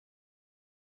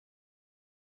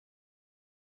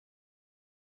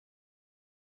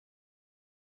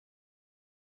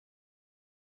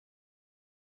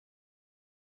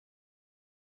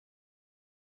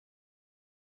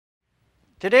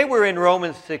Today we're in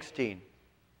Romans 16.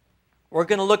 We're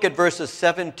going to look at verses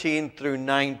 17 through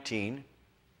 19.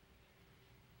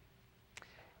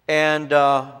 And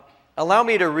allow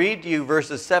me to read you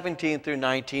verses 17 through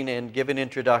 19 and give an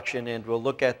introduction, and we'll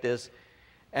look at this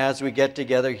as we get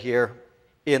together here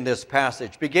in this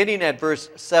passage. Beginning at verse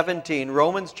 17,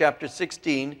 Romans chapter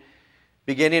 16,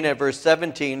 beginning at verse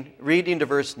 17, reading to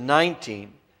verse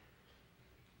 19.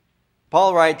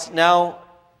 Paul writes, "Now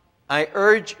I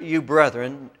urge you,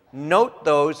 brethren, note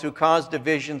those who cause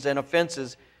divisions and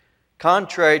offenses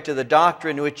contrary to the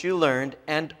doctrine which you learned,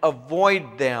 and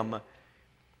avoid them.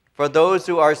 For those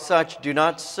who are such do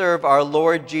not serve our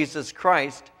Lord Jesus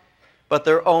Christ, but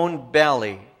their own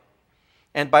belly,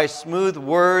 and by smooth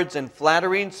words and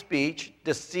flattering speech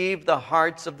deceive the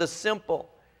hearts of the simple.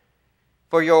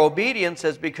 For your obedience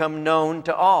has become known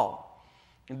to all.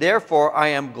 Therefore I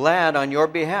am glad on your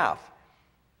behalf.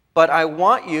 But I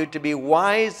want you to be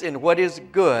wise in what is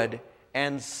good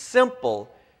and simple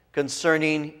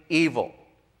concerning evil."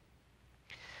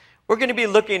 We're going to be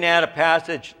looking at a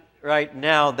passage right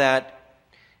now that,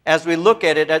 as we look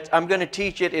at it, I'm going to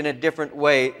teach it in a different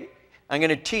way. I'm going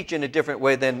to teach in a different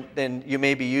way than you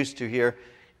may be used to here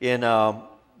in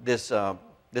this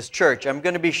church. I'm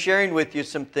going to be sharing with you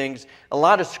some things, a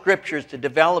lot of scriptures to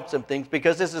develop some things,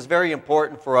 because this is very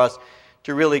important for us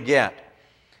to really get.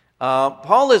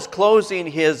 Paul is closing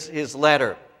his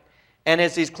letter. And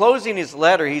as he's closing his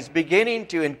letter, he's beginning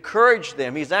to encourage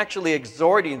them. He's actually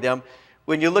exhorting them.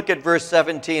 When you look at verse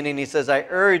 17 and he says, "I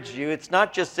urge you," it's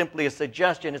not just simply a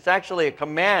suggestion. It's actually a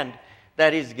command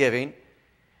that he's giving.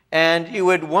 And you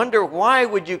would wonder, why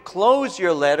would you close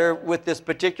your letter with this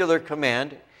particular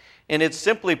command? And it's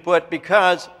simply put,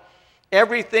 because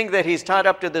everything that he's taught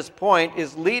up to this point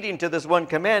is leading to this one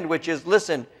command, which is,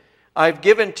 listen, I've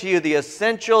given to you the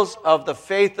essentials of the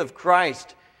faith of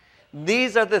Christ.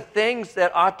 These are the things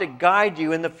that ought to guide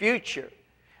you in the future.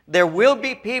 There will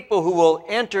be people who will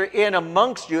enter in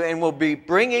amongst you and will be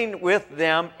bringing with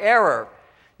them error.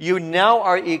 You now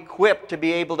are equipped to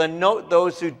be able to note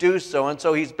those who do so. And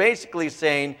so he's basically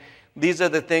saying these are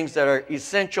the things that are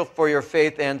essential for your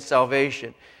faith and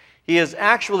salvation. He is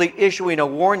actually issuing a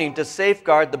warning to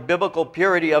safeguard the biblical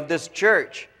purity of this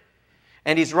church.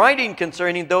 And he's writing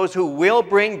concerning those who will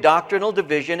bring doctrinal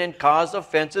division and cause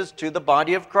offenses to the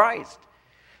body of Christ.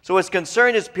 So his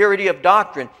concern is purity of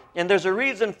doctrine. And there's a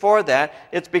reason for that.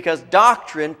 It's because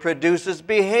doctrine produces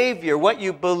behavior. What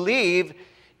you believe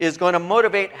is going to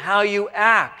motivate how you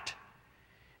act.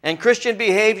 And Christian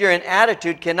behavior and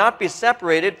attitude cannot be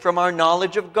separated from our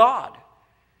knowledge of God.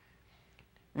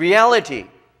 Reality,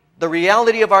 the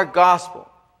reality of our gospel,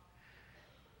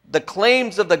 the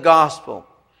claims of the gospel,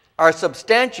 are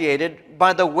substantiated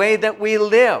by the way that we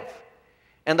live.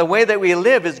 And the way that we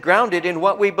live is grounded in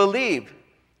what we believe,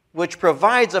 which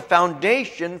provides a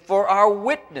foundation for our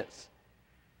witness.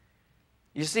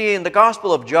 You see, in the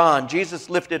Gospel of John, Jesus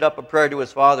lifted up a prayer to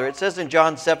his Father. It says in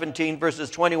John 17, verses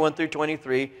 21 through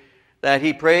 23, that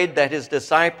he prayed that his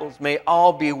disciples may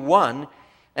all be one,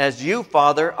 as you,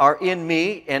 Father, are in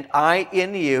me and I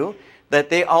in you, that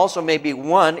they also may be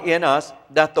one in us,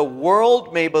 that the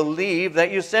world may believe that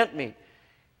you sent me.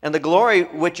 And the glory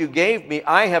which you gave me,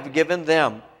 I have given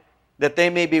them, that they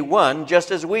may be one, just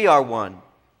as we are one.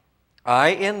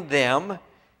 I in them,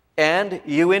 and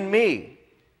you in me,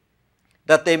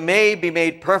 that they may be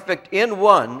made perfect in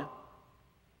one,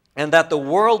 and that the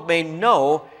world may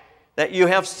know that you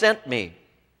have sent me,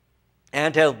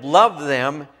 and have loved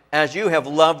them as you have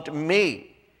loved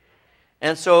me.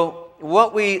 And so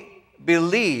what we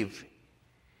believe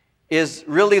is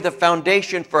really the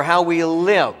foundation for how we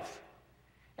live.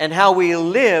 And how we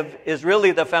live is really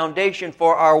the foundation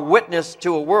for our witness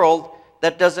to a world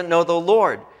that doesn't know the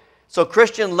Lord. So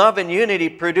Christian love and unity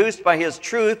produced by his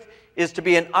truth is to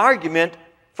be an argument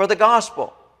for the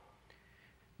gospel.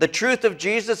 The truth of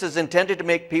Jesus is intended to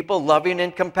make people loving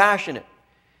and compassionate.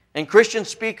 And Christians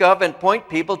speak of and point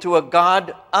people to a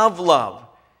God of love.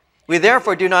 We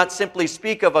therefore do not simply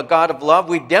speak of a God of love.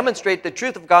 We demonstrate the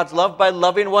truth of God's love by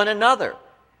loving one another.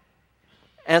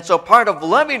 And so part of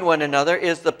loving one another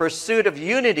is the pursuit of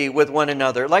unity with one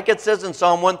another. Like it says in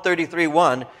Psalm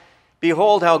 133:1,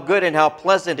 "Behold how good and how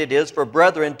pleasant it is for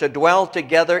brethren to dwell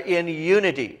together in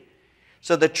unity."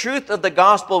 So the truth of the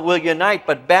gospel will unite,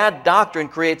 but bad doctrine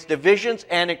creates divisions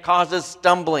and it causes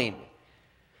stumbling.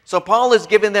 So Paul is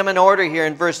giving them an order here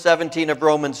in verse 17 of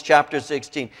Romans chapter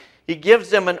 16. He gives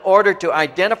them an order to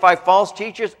identify false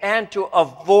teachers and to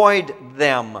avoid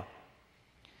them.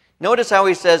 Notice how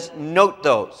he says, note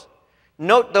those.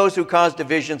 Note those who cause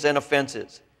divisions and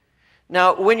offenses.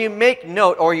 Now, when you make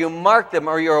note or you mark them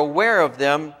or you're aware of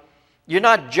them, you're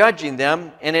not judging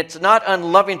them, and it's not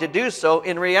unloving to do so.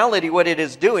 In reality, what it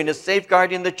is doing is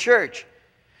safeguarding the church.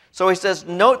 So he says,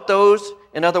 note those,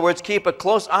 in other words, keep a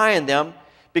close eye on them,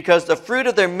 because the fruit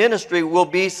of their ministry will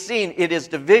be seen. It is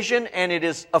division and it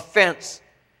is offense.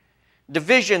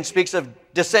 Division speaks of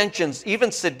dissensions,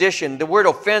 even sedition. The word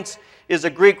offense is a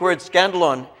Greek word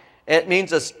scandalon. It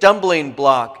means a stumbling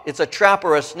block. It's a trap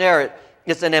or a snare.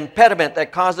 It's an impediment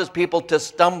that causes people to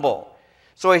stumble.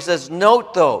 So he says,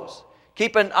 note those.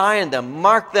 Keep an eye on them.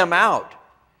 Mark them out.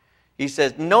 He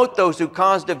says, note those who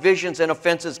cause divisions and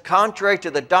offenses contrary to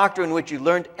the doctrine which you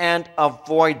learned, and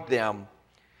avoid them.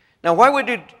 Now, why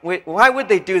would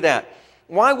they do that?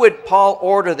 Why would Paul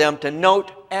order them to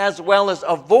note as well as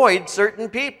avoid certain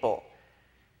people?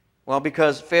 Well,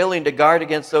 because failing to guard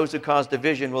against those who cause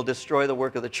division will destroy the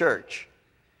work of the church.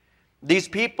 These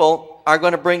people are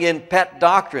going to bring in pet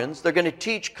doctrines. They're going to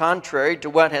teach contrary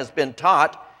to what has been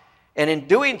taught. And in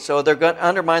doing so, they're going to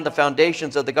undermine the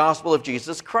foundations of the gospel of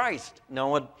Jesus Christ.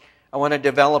 Now, I want to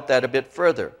develop that a bit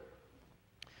further.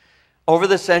 Over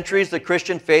the centuries, the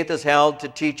Christian faith has held to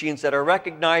teachings that are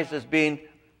recognized as being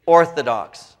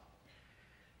orthodox.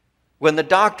 When the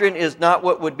doctrine is not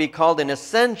what would be called an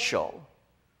essential,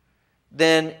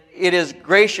 then it is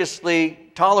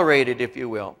graciously tolerated, if you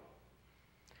will.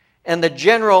 And the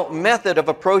general method of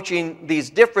approaching these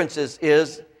differences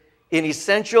is in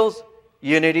essentials,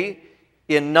 unity,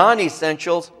 in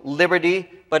non-essentials, liberty,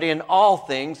 but in all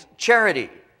things, charity.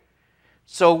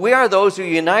 So we are those who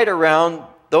unite around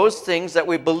those things that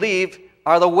we believe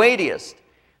are the weightiest,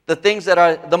 the things that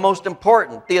are the most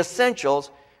important, the essentials,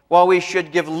 while we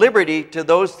should give liberty to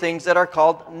those things that are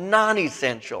called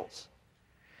non-essentials.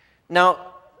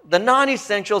 Now, the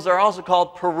non-essentials are also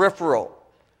called peripheral.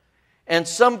 And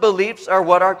some beliefs are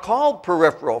what are called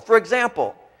peripheral. For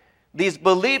example, these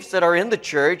beliefs that are in the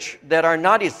church that are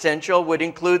not essential would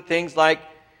include things like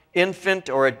infant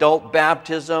or adult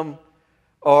baptism,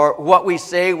 or what we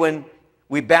say when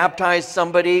we baptize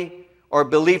somebody, or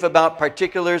belief about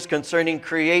particulars concerning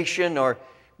creation, or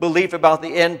belief about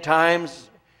the end times,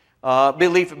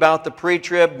 belief about the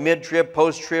pre-trib, mid-trib,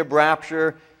 post-trib,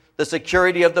 rapture, the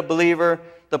security of the believer,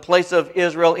 the place of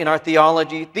Israel in our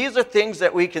theology. These are things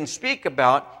that we can speak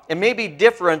about and maybe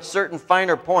differ on certain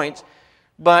finer points,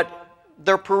 but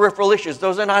they're peripheral issues.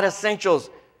 Those are not essentials.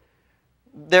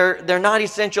 They're not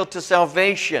essential to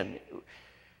salvation.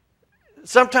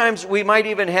 Sometimes we might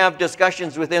even have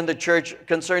discussions within the church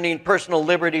concerning personal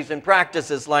liberties and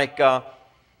practices like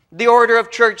the order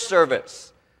of church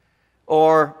service,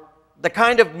 or the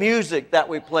kind of music that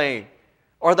we play,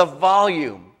 or the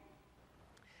volume.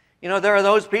 You know, there are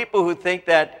those people who think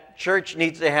that church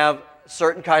needs to have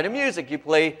certain kind of music. You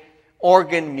play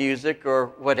organ music or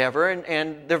whatever,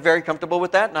 and they're very comfortable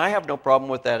with that, and I have no problem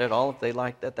with that at all. If they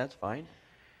like that, that's fine.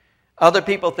 Other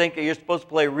people think that you're supposed to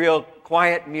play real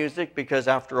quiet music because,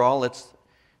 after all, it's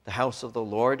the house of the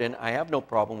Lord, and I have no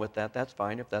problem with that. That's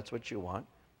fine if that's what you want.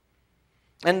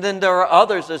 And then there are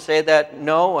others that say that,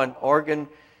 no, an organ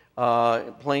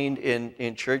playing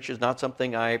in church is not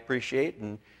something I appreciate,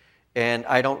 and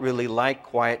I don't really like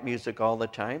quiet music all the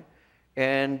time.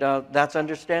 And that's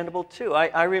understandable too.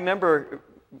 I remember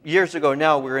years ago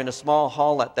now, we were in a small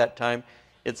hall at that time.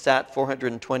 It sat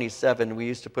 427. We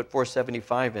used to put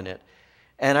 475 in it.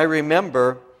 And I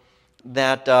remember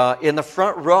that in the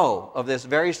front row of this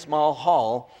very small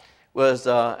hall was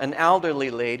an elderly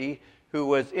lady who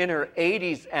was in her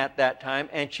 80s at that time,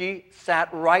 and she sat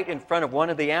right in front of one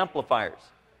of the amplifiers.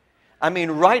 I mean,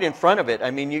 right in front of it.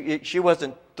 I mean, she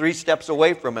wasn't 3 steps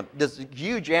away from it. This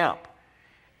huge amp.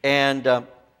 And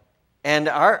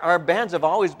our bands have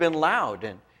always been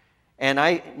loud. And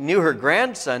I knew her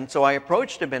grandson, so I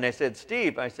approached him and I said,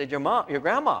 Steve, I said, your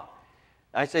grandma.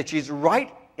 I said, she's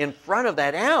right in front of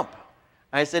that amp.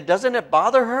 I said, doesn't it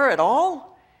bother her at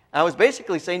all? I was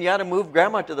basically saying you ought to move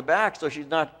grandma to the back so she's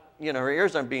not, her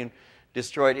ears aren't being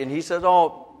destroyed. And he says,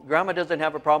 oh, grandma doesn't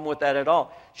have a problem with that at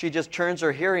all. She just turns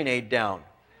her hearing aid down.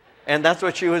 And that's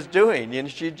what she was doing.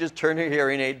 She just turned her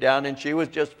hearing aid down and she was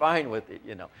just fine with it,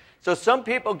 So some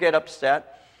people get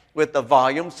upset with the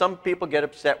volume. Some people get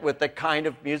upset with the kind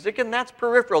of music, and that's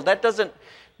peripheral. That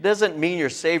doesn't mean you're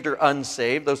saved or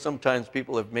unsaved, though sometimes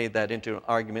people have made that into an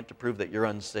argument to prove that you're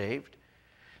unsaved.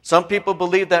 Some people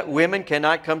believe that women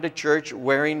cannot come to church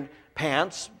wearing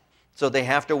pants, so they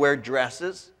have to wear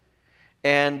dresses.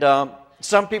 And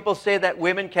some people say that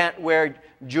women can't wear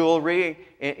jewelry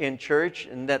in church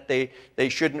and that they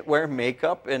shouldn't wear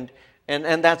makeup, and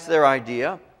that's their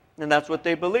idea, and that's what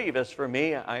they believe. As for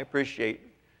me, I appreciate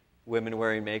women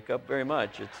wearing makeup very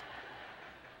much. It's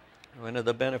one of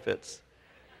the benefits.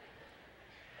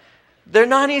 They're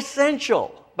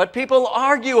non-essential. But people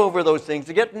argue over those things.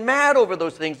 They get mad over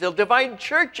those things. They'll divide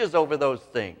churches over those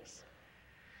things.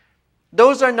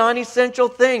 Those are non-essential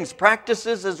things,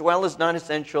 practices as well as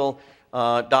non-essential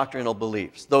doctrinal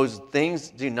beliefs. Those things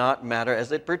do not matter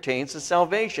as it pertains to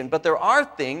salvation. But there are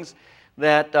things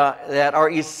that are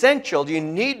essential. You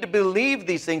need to believe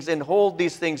these things and hold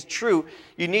these things true.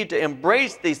 You need to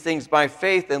embrace these things by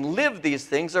faith and live these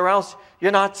things, or else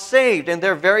you're not saved. And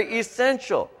they're very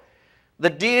essential. The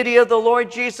deity of the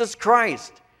Lord Jesus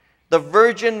Christ, the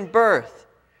virgin birth,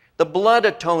 the blood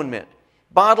atonement,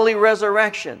 bodily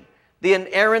resurrection, the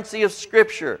inerrancy of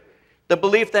Scripture, the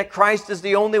belief that Christ is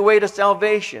the only way to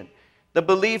salvation, the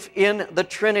belief in the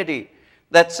Trinity,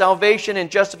 that salvation and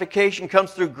justification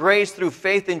comes through grace, through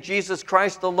faith in Jesus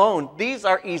Christ alone. These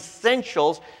are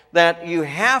essentials that you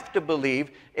have to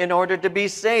believe in order to be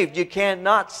saved. You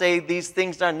cannot say these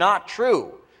things are not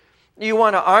true. You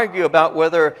want to argue about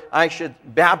whether I should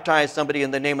baptize somebody in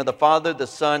the name of the Father, the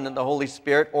Son, and the Holy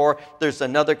Spirit, or there's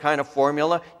another kind of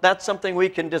formula. That's something we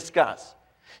can discuss.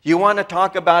 You want to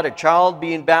talk about a child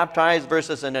being baptized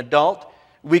versus an adult?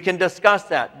 We can discuss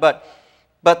that.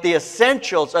 But the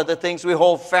essentials are the things we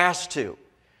hold fast to.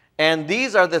 And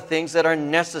these are the things that are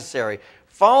necessary.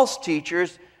 False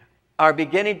teachers are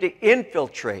beginning to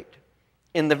infiltrate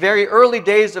in the very early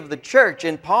days of the church.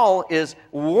 And Paul is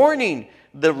warning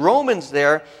the Romans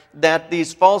there that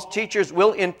these false teachers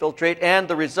will infiltrate, and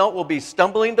the result will be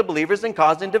stumbling to believers and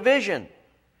causing division.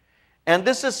 And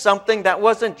this is something that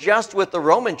wasn't just with the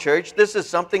Roman church. This is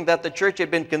something that the church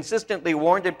had been consistently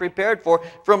warned and prepared for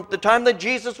from the time that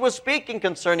Jesus was speaking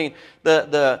concerning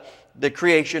the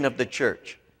creation of the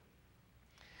church.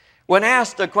 When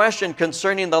asked a question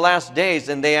concerning the last days,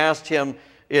 and they asked him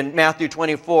in Matthew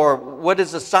 24, what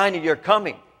is the sign of your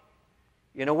coming?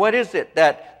 You know, what is it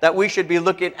that we should be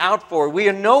looking out for? We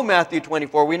know Matthew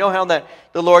 24. We know how that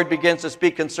the Lord begins to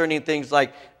speak concerning things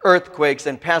like earthquakes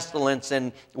and pestilence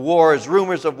and wars,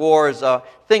 rumors of wars,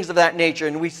 things of that nature.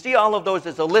 And we see all of those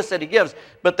as a list that he gives.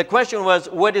 But the question was,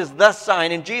 what is the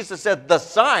sign? And Jesus said the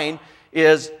sign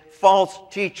is false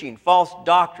teaching, false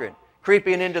doctrine,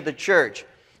 creeping into the church.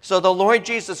 So the Lord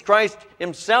Jesus Christ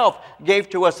himself gave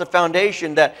to us a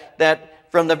foundation that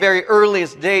from the very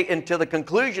earliest day until the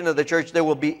conclusion of the church, there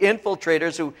will be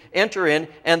infiltrators who enter in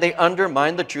and they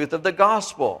undermine the truth of the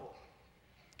gospel.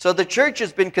 So the church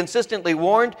has been consistently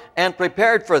warned and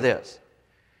prepared for this.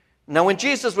 Now, when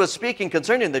Jesus was speaking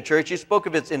concerning the church, he spoke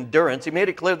of its endurance. He made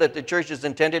it clear that the church is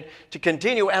intended to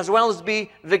continue as well as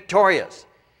be victorious.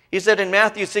 He said in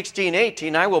Matthew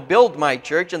 16:18, I will build my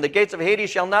church, and the gates of Hades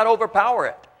shall not overpower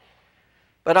it.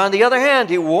 But on the other hand,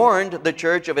 he warned the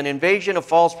church of an invasion of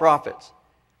false prophets.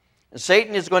 And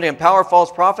Satan is going to empower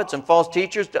false prophets and false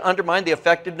teachers to undermine the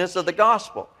effectiveness of the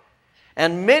gospel.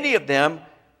 And many of them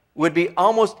would be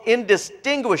almost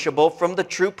indistinguishable from the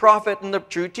true prophet and the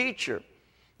true teacher.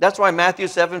 That's why Matthew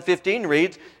 7:15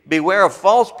 reads, beware of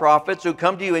false prophets who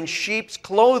come to you in sheep's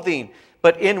clothing,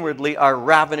 but inwardly are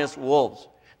ravenous wolves.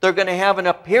 They're going to have an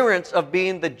appearance of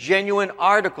being the genuine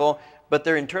article, but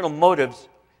their internal motives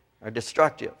are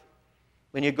destructive.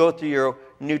 When you go through your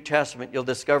New Testament, you'll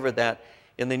discover that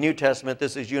in the New Testament,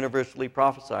 this is universally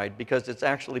prophesied because it's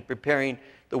actually preparing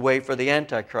the way for the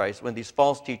Antichrist when these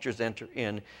false teachers enter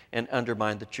in and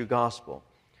undermine the true gospel.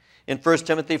 In 1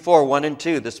 Timothy 4:1 and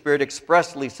 2, the Spirit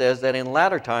expressly says that in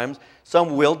latter times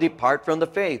some will depart from the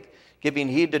faith, giving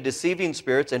heed to deceiving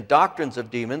spirits and doctrines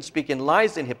of demons, speaking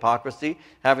lies in hypocrisy,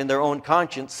 having their own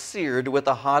conscience seared with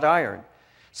a hot iron.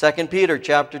 2 Peter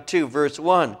chapter 2, verse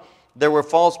 1, there were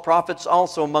false prophets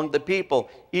also among the people,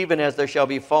 even as there shall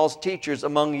be false teachers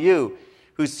among you,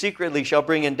 who secretly shall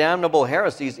bring in damnable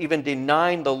heresies, even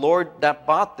denying the Lord that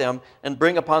bought them, and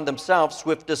bring upon themselves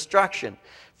swift destruction.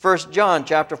 1 John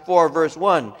chapter 4, verse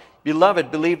 1, beloved,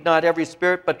 believe not every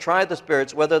spirit, but try the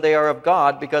spirits, whether they are of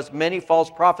God, because many false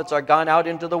prophets are gone out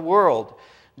into the world.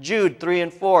 Jude 3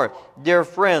 and 4, dear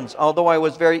friends, although I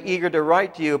was very eager to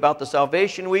write to you about the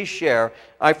salvation we share,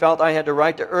 I felt I had to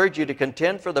write to urge you to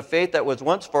contend for the faith that was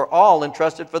once for all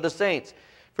entrusted for the saints.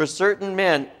 For certain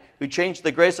men who changed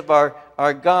the grace of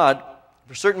our God,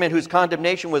 for certain men whose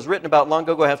condemnation was written about long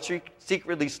ago have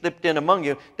secretly slipped in among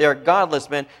you. They are godless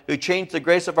men who changed the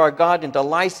grace of our God into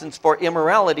license for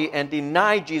immorality and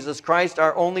deny Jesus Christ,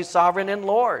 our only sovereign and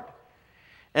Lord.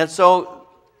 And so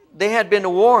they had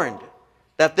been warned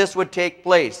that this would take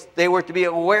place. They were to be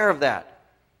aware of that.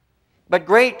 But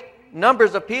great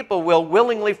numbers of people will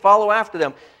willingly follow after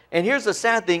them. And here's the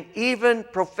sad thing, even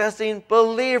professing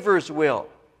believers will.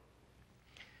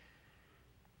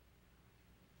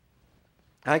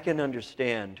 I can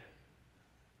understand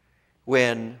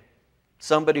when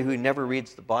somebody who never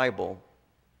reads the Bible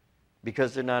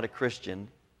because they're not a Christian,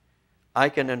 I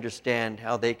can understand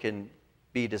how they can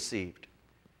be deceived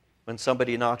when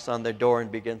somebody knocks on their door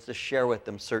and begins to share with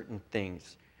them certain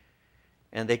things.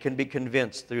 And they can be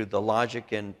convinced through the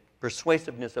logic and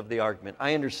persuasiveness of the argument.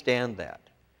 I understand that.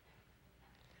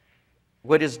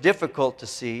 What is difficult to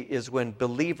see is when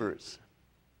believers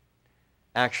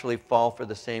actually fall for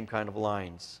the same kind of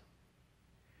lines.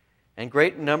 And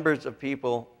great numbers of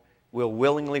people will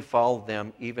willingly follow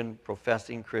them, even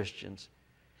professing Christians.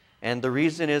 And the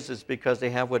reason is because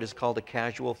they have what is called a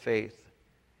casual faith.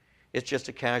 It's just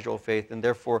a casual faith, and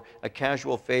therefore a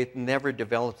casual faith never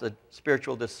develops a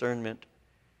spiritual discernment.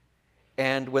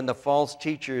 And when the false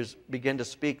teachers begin to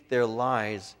speak their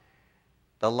lies,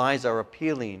 the lies are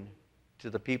appealing to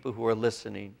the people who are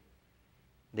listening.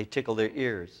 They tickle their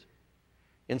ears.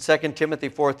 In 2 Timothy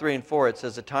 4:3 and 4, it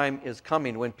says, "A time is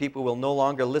coming when people will no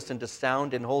longer listen to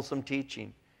sound and wholesome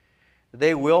teaching.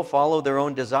 They will follow their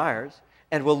own desires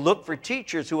and will look for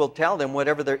teachers who will tell them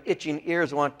whatever their itching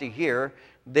ears want to hear.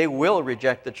 They will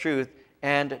reject the truth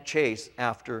and chase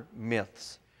after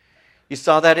myths." You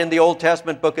saw that in the Old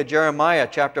Testament book of Jeremiah,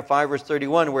 chapter 5, verse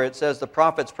 31, where it says, "The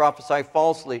prophets prophesy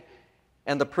falsely,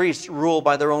 and the priests rule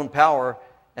by their own power,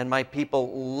 and my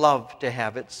people love to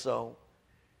have it so.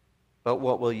 But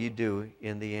what will you do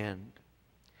in the end?"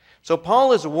 So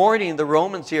Paul is warning the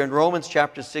Romans here in Romans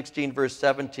chapter 16, verse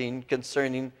 17,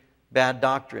 concerning bad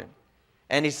doctrine.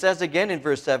 And he says again in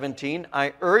verse 17,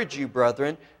 "I urge you,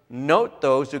 brethren, note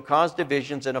those who cause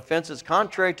divisions and offenses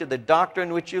contrary to the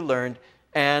doctrine which you learned,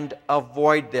 and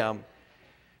avoid them."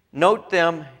 Note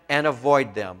them and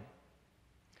avoid them.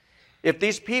 If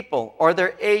these people or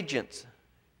their agents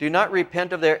do not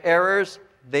repent of their errors,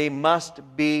 they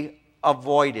must be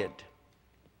avoided.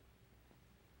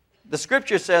 The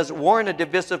scripture says, "Warn a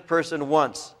divisive person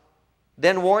once,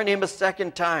 then warn him a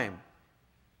second time.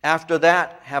 After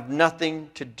that, have nothing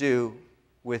to do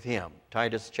with him."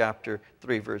 Titus chapter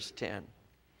 3, verse 10.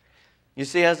 You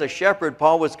see, as a shepherd,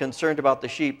 Paul was concerned about the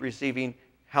sheep receiving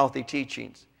healthy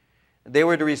teachings. They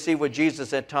were to receive what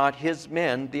Jesus had taught his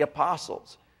men, the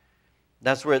apostles.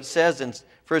 That's where it says in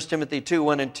 1 Timothy 2,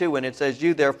 1 and 2, when it says,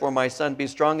 "You therefore, my son, be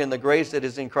strong in the grace that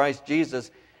is in Christ Jesus,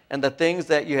 and the things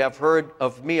that you have heard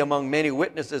of me among many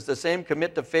witnesses, the same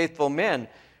commit to faithful men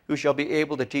who shall be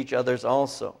able to teach others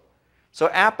also." So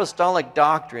apostolic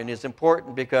doctrine is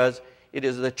important because it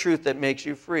is the truth that makes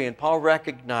you free. And Paul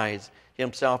recognized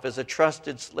himself as a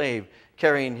trusted slave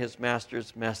carrying his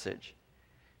master's message.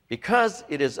 Because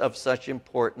it is of such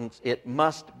importance, it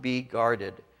must be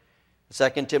guarded.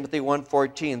 2 Timothy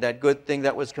 1:14, "That good thing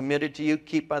that was committed to you,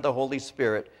 keep by the Holy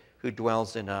Spirit who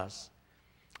dwells in us."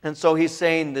 And so he's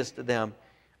saying this to them.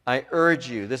 "I urge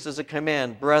you," this is a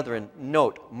command, "brethren,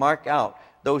 note, mark out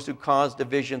those who cause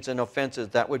divisions and offenses."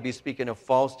 That would be speaking of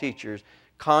false teachers,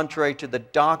 "contrary to the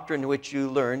doctrine which you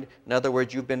learned." In other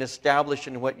words, you've been established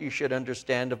in what you should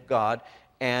understand of God,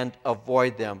 and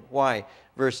avoid them. Why?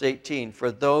 Verse 18,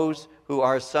 "For those who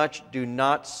are such do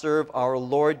not serve our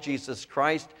Lord Jesus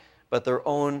Christ, but their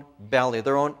own belly,"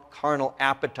 their own carnal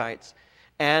appetites,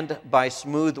 "and by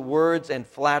smooth words and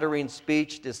flattering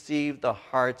speech deceive the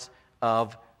hearts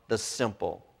of the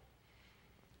simple."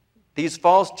 These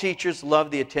false teachers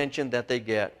love the attention that they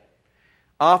get.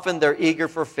 Often they're eager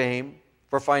for fame,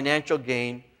 for financial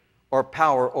gain, or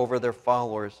power over their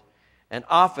followers. And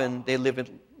often they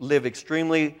live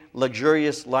extremely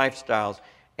luxurious lifestyles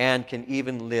and can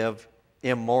even live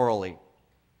immorally.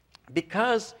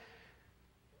 Because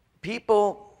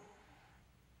people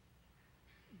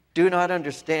do not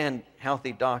understand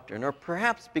healthy doctrine, or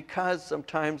perhaps because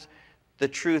sometimes the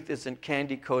truth isn't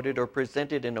candy-coated or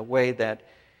presented in a way that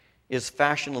is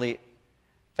fashionably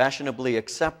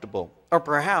acceptable, or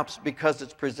perhaps because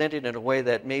it's presented in a way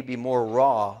that may be more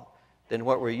raw than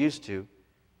what we're used to,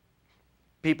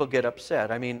 people get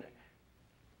upset. I mean,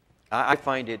 I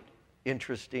find it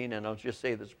interesting, and I'll just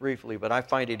say this briefly, but I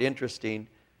find it interesting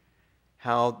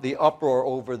how the uproar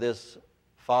over this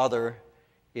father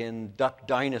in Duck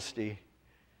Dynasty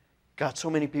got so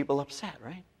many people upset,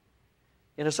 right?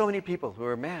 You know, so many people who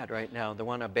are mad right now. They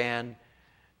want to ban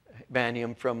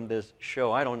him from this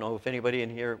show. I don't know if anybody in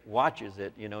here watches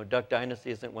it. You know, Duck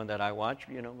Dynasty isn't one that I watch,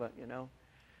 but,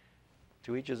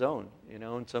 to each his own,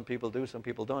 and some people do, some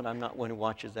people don't. I'm not one who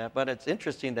watches that. But it's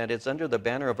interesting that it's under the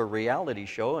banner of a reality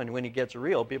show, and when he gets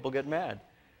real, people get mad.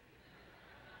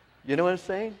 You know what I'm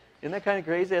saying? Isn't that kind of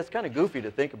crazy? It's kind of goofy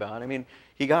to think about. I mean,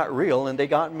 he got real and they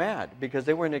got mad because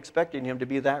they weren't expecting him to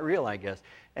be that real, I guess.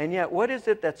 And yet, what is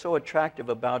it that's so attractive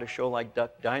about a show like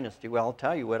Duck Dynasty? Well, I'll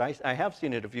tell you what, I have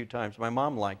seen it a few times. My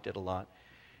mom liked it a lot.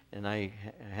 and I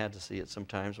had to see it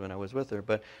sometimes when I was with her.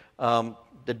 But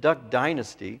the Duck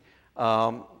Dynasty,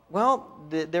 well,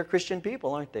 they're Christian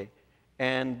people, aren't they?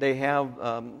 And they have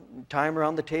time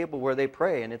around the table where they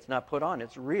pray, and it's not put on,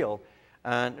 it's real.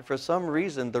 And for some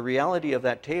reason, the reality of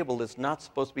that table is not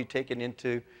supposed to be taken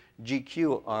into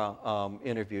GQ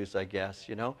interviews, I guess,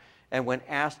 you know. And when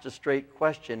asked a straight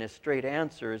question, a straight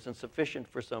answer isn't sufficient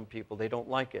for some people. They don't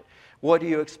like it. What do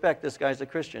you expect? This guy's a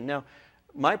Christian. Now,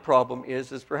 my problem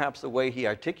is perhaps the way he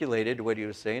articulated what he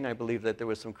was saying. I believe that there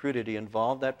was some crudity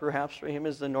involved. That perhaps for him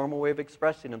is the normal way of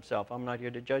expressing himself. I'm not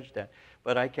here to judge that.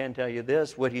 But I can tell you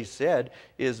this, what he said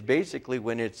is basically,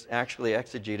 when it's actually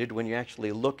exegeted, when you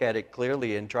actually look at it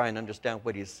clearly and try and understand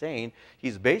what he's saying,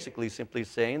 he's basically simply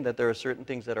saying that there are certain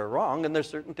things that are wrong and there's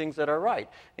certain things that are right.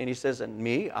 And he says, and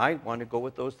me, I want to go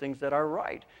with those things that are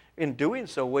right. In doing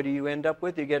so, what do you end up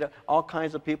with? You get all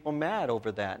kinds of people mad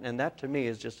over that. And that, to me,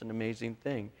 is just an amazing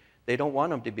thing. They don't want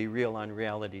them to be real on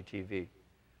reality TV.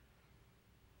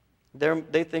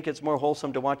 They think it's more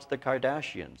wholesome to watch the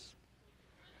Kardashians.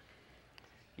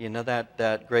 You know,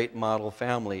 that great model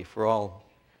family for all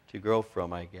to grow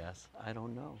from, I guess. I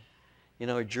don't know. You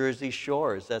know, Jersey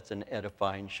Shores, that's an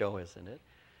edifying show, isn't it?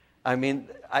 I mean,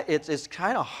 it's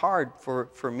kind of hard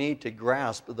for me to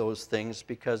grasp those things,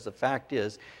 because the fact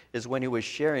is when he was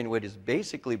sharing what is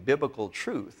basically biblical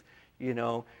truth, you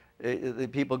know, the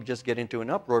people just get into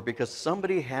an uproar because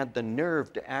somebody had the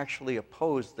nerve to actually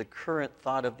oppose the current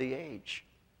thought of the age.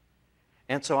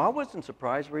 And so I wasn't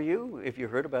surprised, were you, if you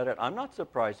heard about it? I'm not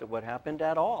surprised at what happened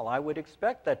at all. I would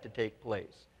expect that to take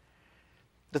place.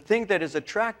 The thing that is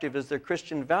attractive is their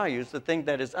Christian values. The thing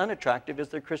that is unattractive is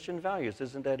their Christian values.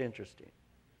 Isn't that interesting?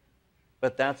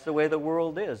 But that's the way the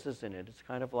world is, isn't it? It's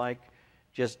kind of like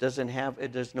just doesn't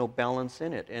have, there's no balance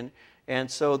in it.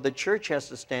 And so the church has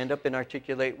to stand up and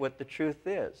articulate what the truth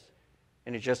is.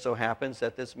 And it just so happens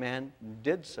that this man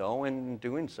did so, and in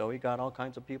doing so, he got all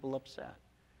kinds of people upset.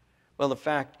 Well, the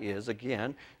fact is,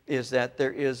 again, is that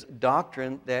there is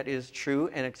doctrine that is true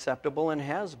and acceptable and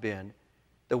has been.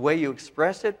 The way you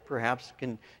express it perhaps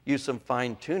can use some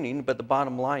fine-tuning, but the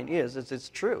bottom line is it's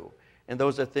true. And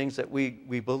those are things that we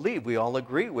believe, we all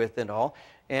agree with and all.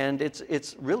 And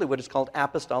it's really what is called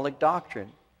apostolic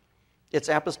doctrine. It's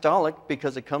apostolic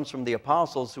because it comes from the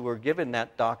apostles who were given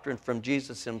that doctrine from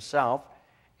Jesus himself.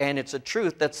 And it's a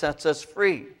truth that sets us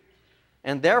free.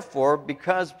 And therefore,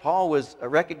 because Paul was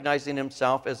recognizing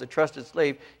himself as a trusted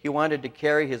slave, he wanted to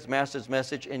carry his master's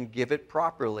message and give it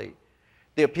properly.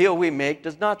 The appeal we make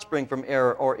does not spring from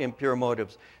error or impure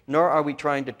motives, nor are we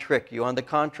trying to trick you. On the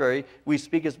contrary, we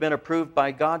speak as men approved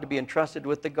by God to be entrusted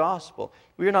with the gospel.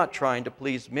 We are not trying to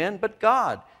please men, but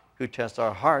God, who tests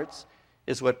our hearts,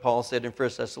 is what Paul said in 1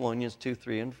 Thessalonians 2,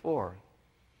 3, and 4.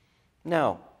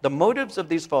 Now, the motives of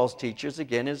these false teachers,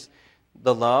 again, is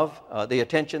the love, the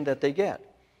attention that they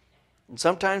get. And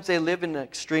sometimes they live in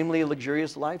extremely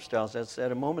luxurious lifestyles, as I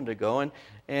said a moment ago,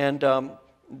 and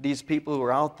these people who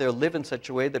are out there live in such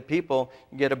a way that people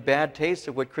get a bad taste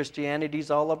of what Christianity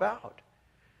is all about.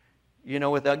 You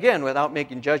know, without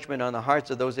making judgment on the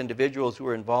hearts of those individuals who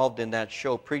are involved in that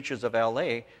show, Preachers of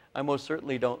L.A., I most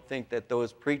certainly don't think that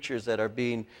those preachers that are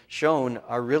being shown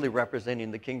are really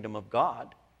representing the kingdom of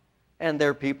God. And there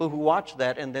are people who watch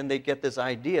that, and then they get this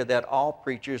idea that all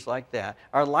preachers like that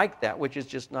are like that, which is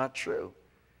just not true.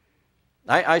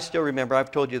 I still remember,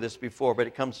 I've told you this before, but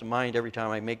it comes to mind every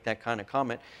time I make that kind of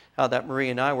comment, how that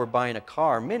Marie and I were buying a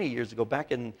car many years ago,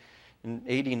 back in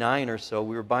 89 or so.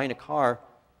 We were buying a car,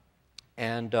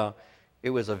 and it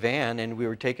was a van, and we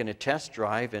were taking a test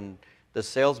drive, and the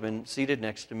salesman seated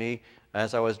next to me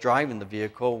as I was driving the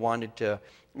vehicle wanted to,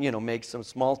 you know, make some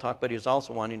small talk, but he was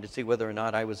also wanting to see whether or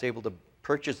not I was able to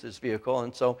purchase this vehicle.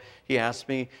 And so he asked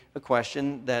me a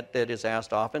question that is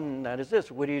asked often, and that is this: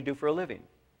 what do you do for a living?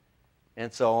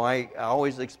 And so I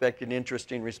always expect an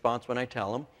interesting response when I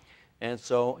tell him. And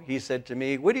so he said to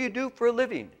me, what do you do for a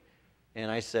living?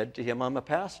 And I said to him, I'm a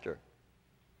pastor.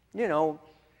 You know,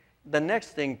 the next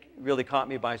thing really caught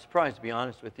me by surprise, to be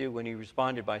honest with you, when he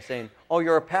responded by saying, oh,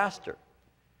 you're a pastor.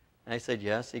 And I said,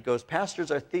 yes. He goes,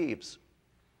 pastors are thieves.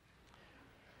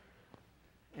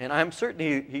 And I'm certain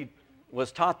he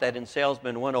was taught that in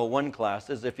Salesman 101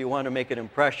 classes, if you want to make an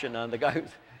impression on the guy who's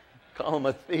call him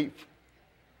a thief.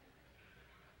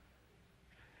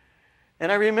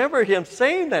 And I remember him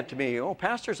saying that to me, oh,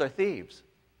 pastors are thieves.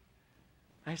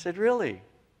 I said, really?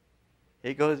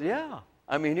 He goes, yeah.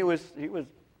 I mean, he was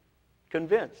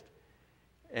convinced.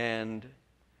 And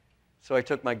so I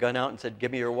took my gun out and said,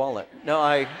 give me your wallet.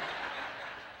 No,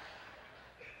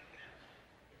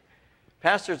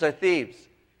 pastors are thieves.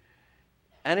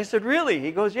 And I said, really?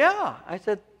 He goes, yeah. I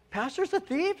said, pastors are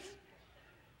thieves?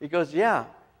 He goes, yeah.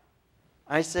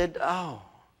 I said, oh.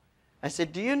 I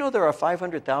said, do you know there are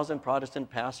 500,000 Protestant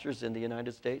pastors in the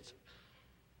United States?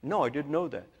 No, I didn't know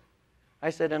that. I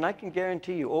said, and I can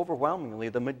guarantee you overwhelmingly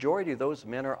the majority of those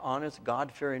men are honest,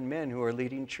 God-fearing men who are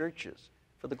leading churches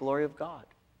for the glory of God.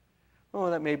 Oh,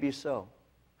 that may be so.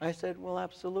 I said, well,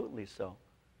 absolutely so.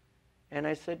 And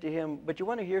I said to him, but you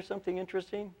want to hear something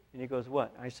interesting? And he goes,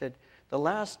 what? I said, the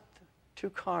last 2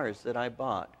 cars that I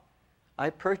bought, I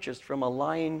purchased from a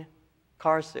lying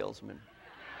car salesman.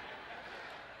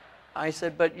 I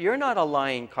said, but you're not a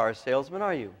lying car salesman,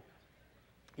 are you?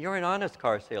 You're an honest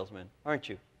car salesman, aren't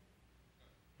you?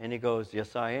 And he goes,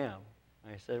 yes, I am.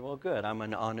 I said, well, good. I'm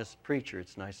an honest preacher.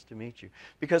 It's nice to meet you.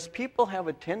 Because people have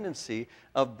a tendency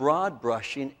of broad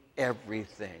brushing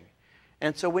everything.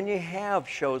 And so when you have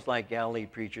shows like Galilee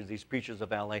Preachers, these preachers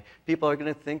of LA, people are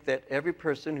going to think that every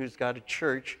person who's got a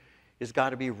church has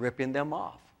got to be ripping them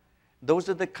off. Those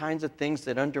are the kinds of things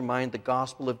that undermine the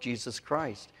gospel of Jesus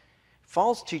Christ.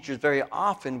 False teachers very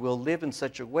often will live in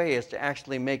such a way as to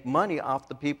actually make money off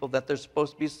the people that they're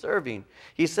supposed to be serving.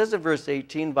 He says in verse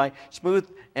 18, by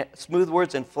smooth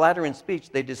words and flattering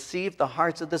speech, they deceive the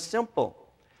hearts of the simple.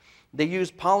 They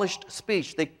use polished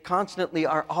speech. They constantly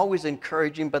are always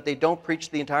encouraging, but they don't preach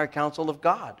the entire counsel of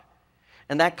God.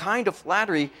 And that kind of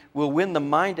flattery will win the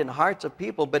mind and hearts of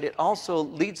people, but it also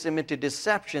leads them into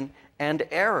deception and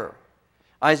error.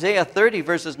 Isaiah 30,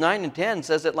 verses 9 and 10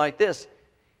 says it like this.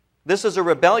 This is a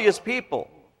rebellious people,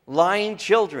 lying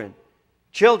children,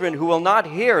 children who will not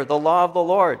hear the law of the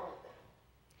Lord,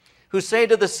 who say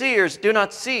to the seers, do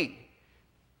not see,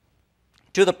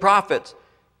 to the prophets,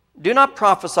 do not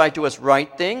prophesy to us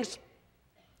right things,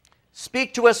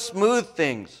 speak to us smooth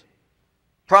things,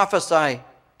 prophesy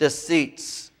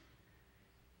deceits.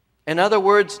 In other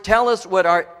words, tell us what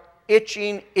our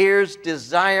itching ears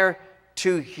desire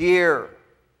to hear.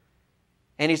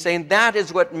 And he's saying that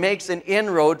is what makes an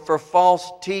inroad for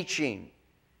false teaching.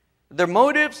 Their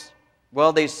motives?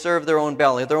 Well, they serve their own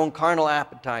belly, their own carnal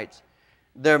appetites.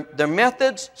 Their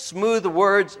methods? Smooth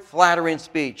words, flattering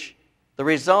speech. The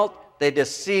result? They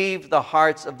deceive the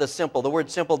hearts of the simple. The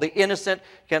word simple, the innocent,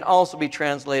 can also be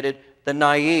translated the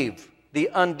naive,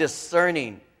 the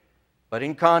undiscerning. But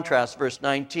in contrast, verse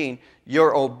 19,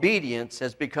 your obedience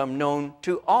has become known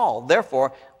to all.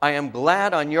 Therefore, I am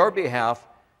glad on your behalf,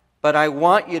 but I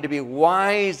want you to be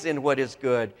wise in what is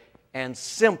good and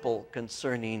simple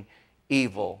concerning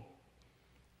evil.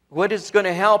 What is going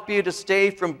to help you to stay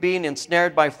from being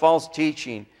ensnared by false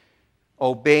teaching?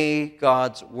 Obey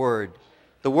God's word.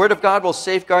 The word of God will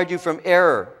safeguard you from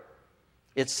error.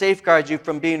 It safeguards you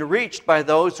from being reached by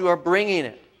those who are bringing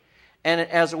it. And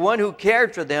as one who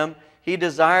cared for them, he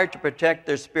desired to protect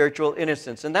their spiritual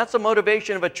innocence. And that's the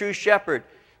motivation of a true shepherd,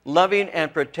 loving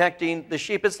and protecting the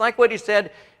sheep. It's like what he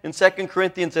said in 2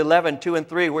 Corinthians 11, 2 and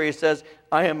 3, where he says,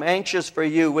 I am anxious for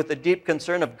you with the deep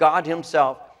concern of God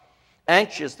himself,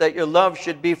 anxious that your love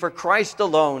should be for Christ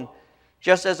alone,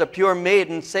 just as a pure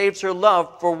maiden saves her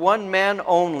love for one man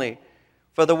only,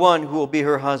 for the one who will be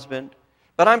her husband.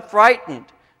 But I'm frightened,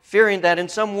 fearing that in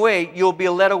some way you'll be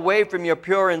led away from your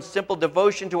pure and simple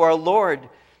devotion to our Lord,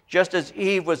 just as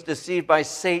Eve was deceived by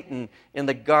Satan in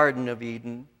the Garden of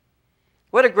Eden.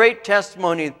 What a great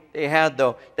testimony they had,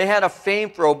 though. They had a fame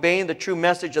for obeying the true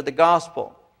message of the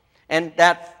gospel. And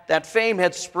that fame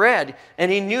had spread,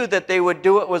 and he knew that they would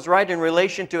do what was right in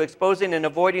relation to exposing and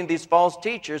avoiding these false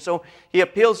teachers. So he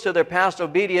appeals to their past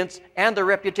obedience and their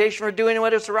reputation for doing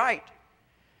what is right.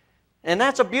 And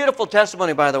that's a beautiful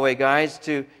testimony, by the way, guys,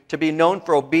 to be known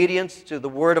for obedience to the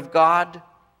Word of God.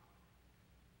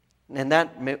 And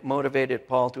that motivated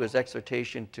Paul to his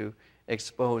exhortation to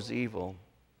expose evil.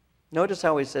 Notice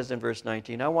how he says in verse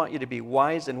 19, I want you to be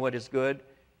wise in what is good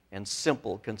and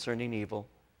simple concerning evil.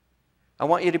 I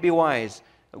want you to be wise.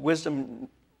 Wisdom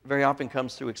very often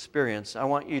comes through experience. I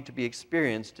want you to be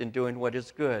experienced in doing what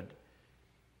is good.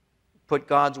 Put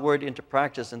God's word into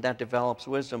practice, and that develops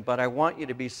wisdom. But I want you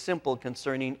to be simple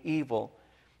concerning evil.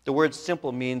 The word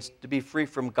simple means to be free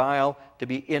from guile, to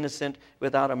be innocent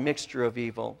without a mixture of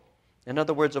evil. In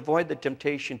other words, avoid the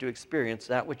temptation to experience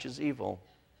that which is evil.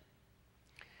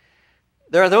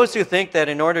 There are those who think that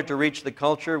in order to reach the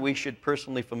culture, we should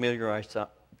personally familiarize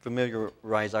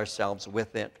ourselves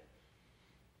with it.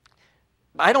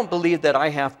 I don't believe that I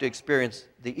have to experience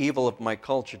the evil of my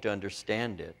culture to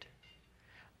understand it.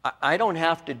 I don't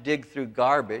have to dig through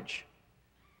garbage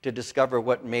to discover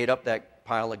what made up that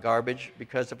pile of garbage,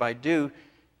 because if I do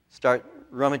start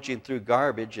rummaging through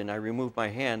garbage and I remove my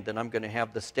hand, then I'm going to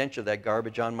have the stench of that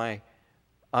garbage on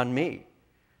me.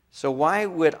 So why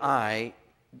would I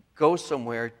go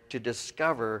somewhere to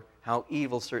discover how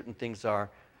evil certain things are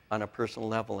on a personal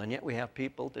level. And yet we have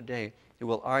people today who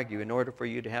will argue in order for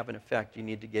you to have an effect, you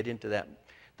need to get into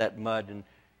that mud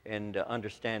and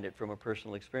understand it from a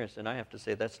personal experience. And I have to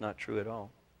say that's not true at all.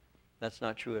 That's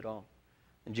not true at all.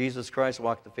 And Jesus Christ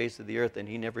walked the face of the earth, and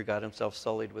he never got himself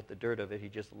sullied with the dirt of it. He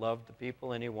just loved the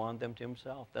people, and he wanted them to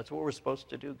himself. That's what we're supposed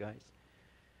to do, guys.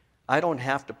 I don't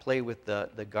have to play with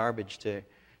the garbage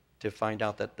to find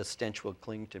out that the stench will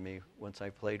cling to me once I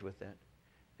played with it.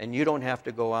 And you don't have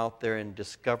to go out there and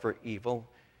discover evil.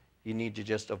 You need to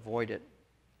just avoid it,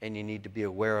 and you need to be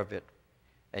aware of it.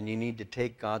 And you need to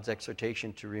take God's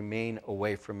exhortation to remain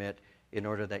away from it in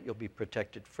order that you'll be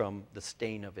protected from the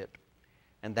stain of it.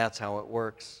 And that's how it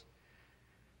works.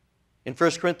 In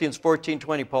 1 Corinthians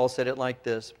 14:20, Paul said it like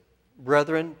this: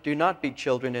 "Brethren, do not be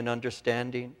children in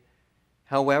understanding.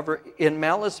 However, in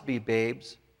malice be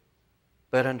babes,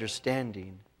 but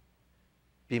understanding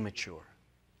be mature."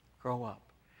 Grow up.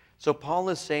 So Paul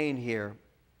is saying here,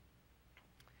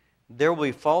 there will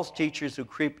be false teachers who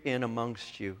creep in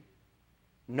amongst you.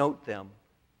 Note them.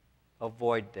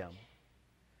 Avoid them.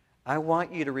 I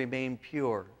want you to remain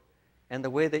pure. And the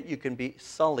way that you can be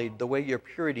sullied, the way your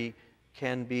purity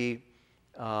can be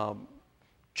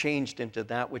changed into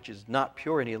that which is not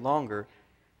pure any longer,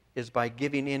 is by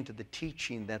giving in to the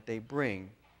teaching that they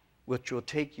bring, which will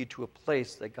take you to a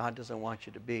place that God doesn't want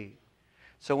you to be.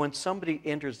 So when somebody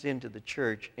enters into the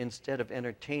church, instead of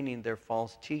entertaining their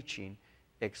false teaching,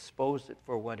 expose it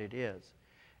for what it is.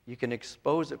 You can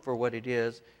expose it for what it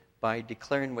is by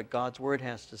declaring what God's Word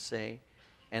has to say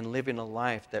and living a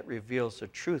life that reveals the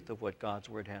truth of what God's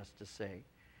Word has to say.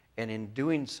 And in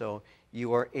doing so,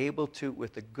 you are able to,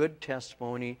 with a good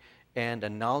testimony and a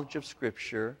knowledge of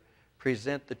Scripture,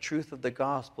 present the truth of the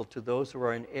gospel to those who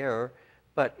are in error.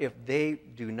 But if they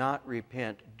do not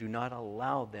repent, do not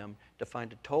allow them to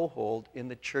find a toehold in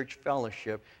the church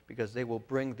fellowship, because they will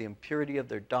bring the impurity of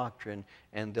their doctrine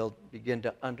and they'll begin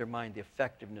to undermine the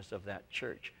effectiveness of that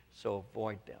church. So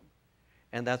avoid them.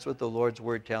 And that's what the Lord's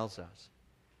Word tells us.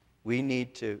 We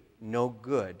need to know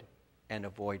good and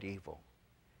avoid evil.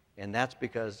 And that's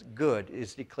because good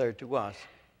is declared to us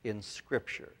in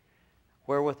Scripture.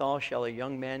 Wherewithal shall a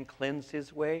young man cleanse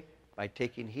his way? By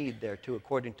taking heed thereto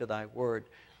according to thy word.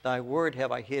 Thy word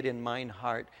have I hid in mine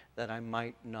heart, that I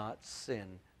might not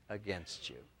sin against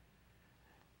you.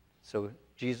 So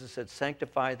Jesus said,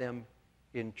 sanctify them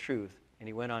in truth. And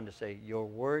he went on to say, your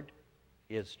word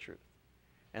is truth.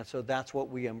 And so that's what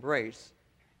we embrace.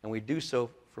 And we do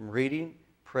so from reading,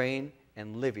 praying,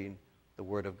 and living the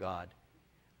Word of God.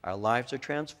 Our lives are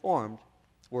transformed.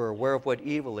 We're aware of what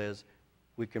evil is.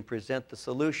 We can present the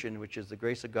solution, which is the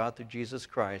grace of God through Jesus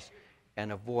Christ,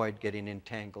 and avoid getting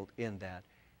entangled in that.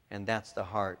 And that's the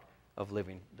heart of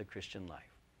living the Christian life.